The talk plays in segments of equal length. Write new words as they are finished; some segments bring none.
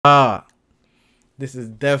This is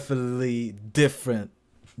definitely different.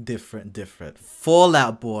 Fall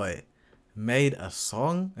Out Boy made a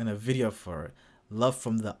song and a video for it. Love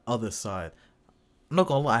from the Other Side. I'm not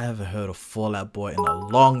gonna lie, I haven't heard of Fall Out Boy in a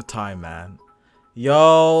long time, man.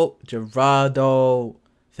 Yo, Gerardo,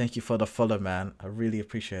 thank you for the follow, man. I really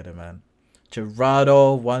appreciate it, man.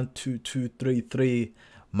 Gerardo 12233,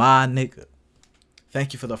 my nigga.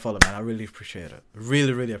 Thank you for the follow, man. I really appreciate it.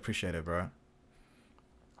 Really appreciate it, bro.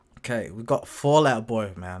 Okay, we got Fall Out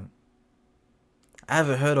Boy, man. I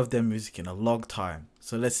haven't heard of their music in a long time.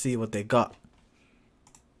 So let's see what they got.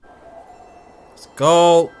 Let's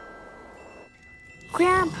go.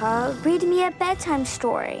 Grandpa, read me a bedtime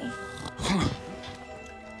story.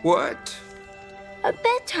 What? A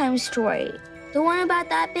bedtime story. The one about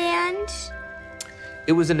that band?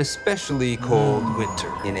 It was an especially cold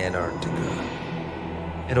winter in Antarctica.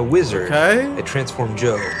 And a wizard had transformed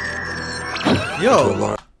Joe.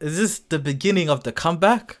 Yo, is this the beginning of the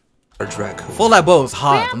comeback? Raccoon. Fall Out Boy was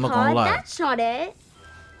hard, Grandpa, I'm not gonna lie. That's not it.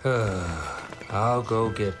 I'll go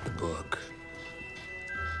get the book.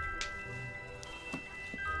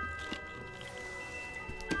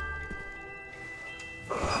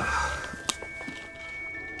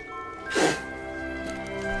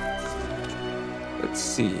 Let's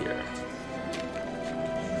see here.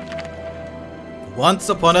 Once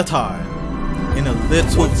upon a time, in a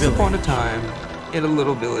little Once village. upon a time, in a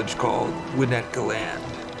little village called Winnetgaland,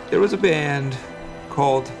 there was a band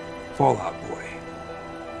called Fall Out Boy.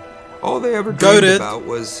 All they ever dreamed about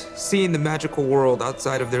was seeing the magical world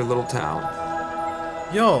outside of their little town.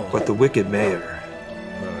 Yo. But the wicked mayor.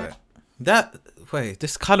 Wait,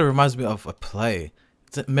 this kind of reminds me of a play.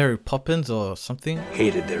 Is it Mary Poppins or something?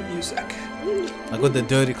 Hated their music. I got the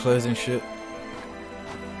dirty clothes and shit.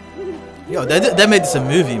 Yo, they made this a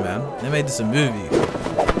movie, man. They made this a movie.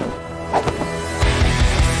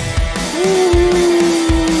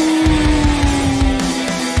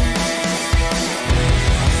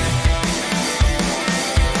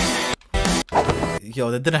 Yo,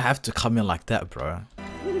 they didn't have to come in like that, bro.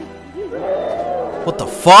 What the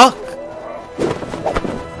fuck? Nah,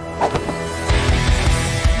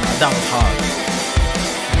 that was hard.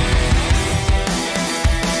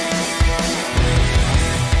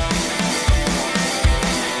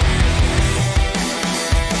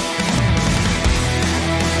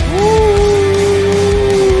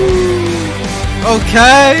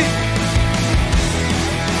 Okay.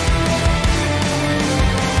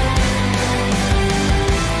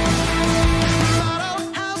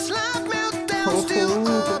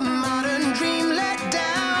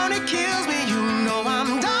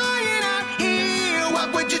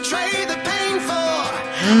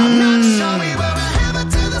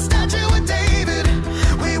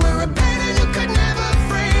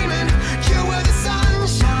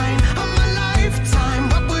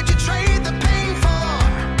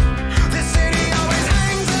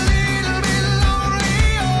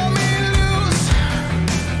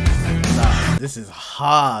 This is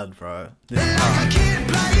hard, bro. This is hard.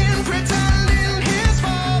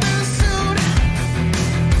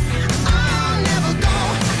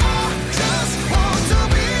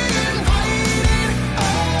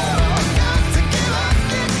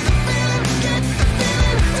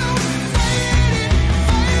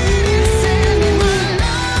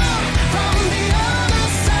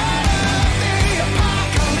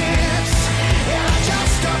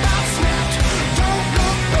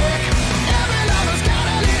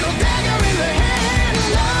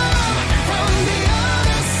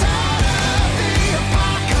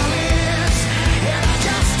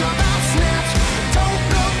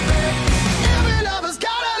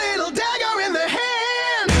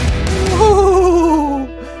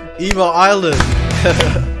 Evil Island.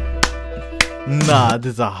 Nah,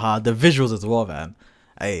 this is a hard. The visuals as well, man.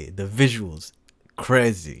 Hey, the visuals,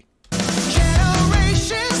 crazy.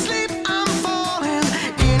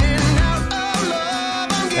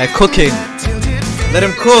 Hey, cooking. Let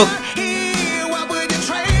him cook.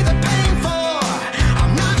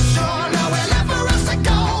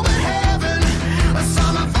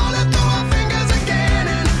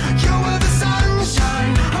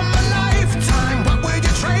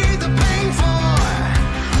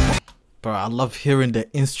 Bro, I love hearing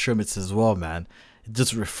the instruments as well, man. It's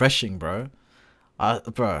just refreshing, bro.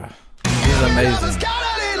 Bro, this is amazing.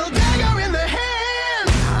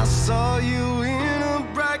 I saw you in a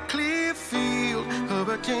bright clear field,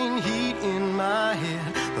 hurricane heat in my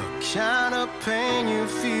head, the kind of pain you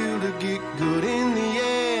feel to get good in the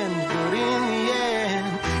end,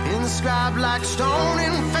 inscribed like stone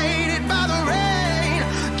and faded by the rain.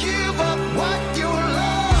 Give up what you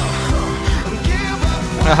love, give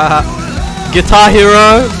up Guitar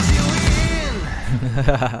Hero.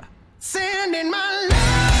 Sending my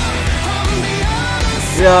love from the other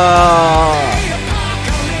side. Yeah.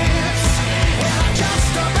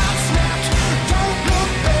 Just about snapped. Don't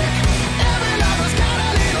look back. Every lover's got a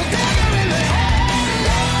little dagger in the head.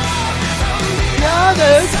 Love from the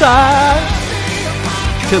Other side.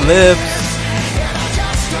 Calypso.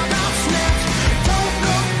 just about snapped. Don't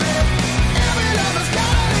look back. Every lover's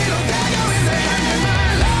got a little dagger in the head. My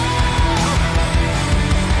love.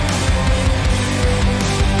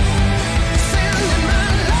 Sending my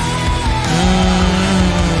love.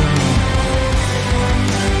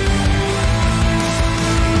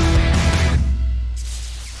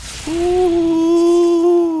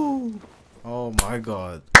 Ooh. Oh my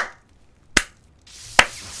god.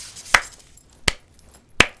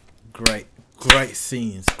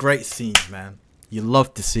 Great scenes, man. You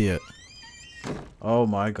love to see it. Oh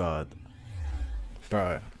my god.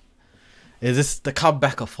 Bro. Is this the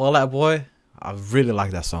comeback of Fall Out Boy? I really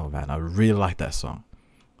like that song, man. I really like that song.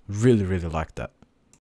 Really like that.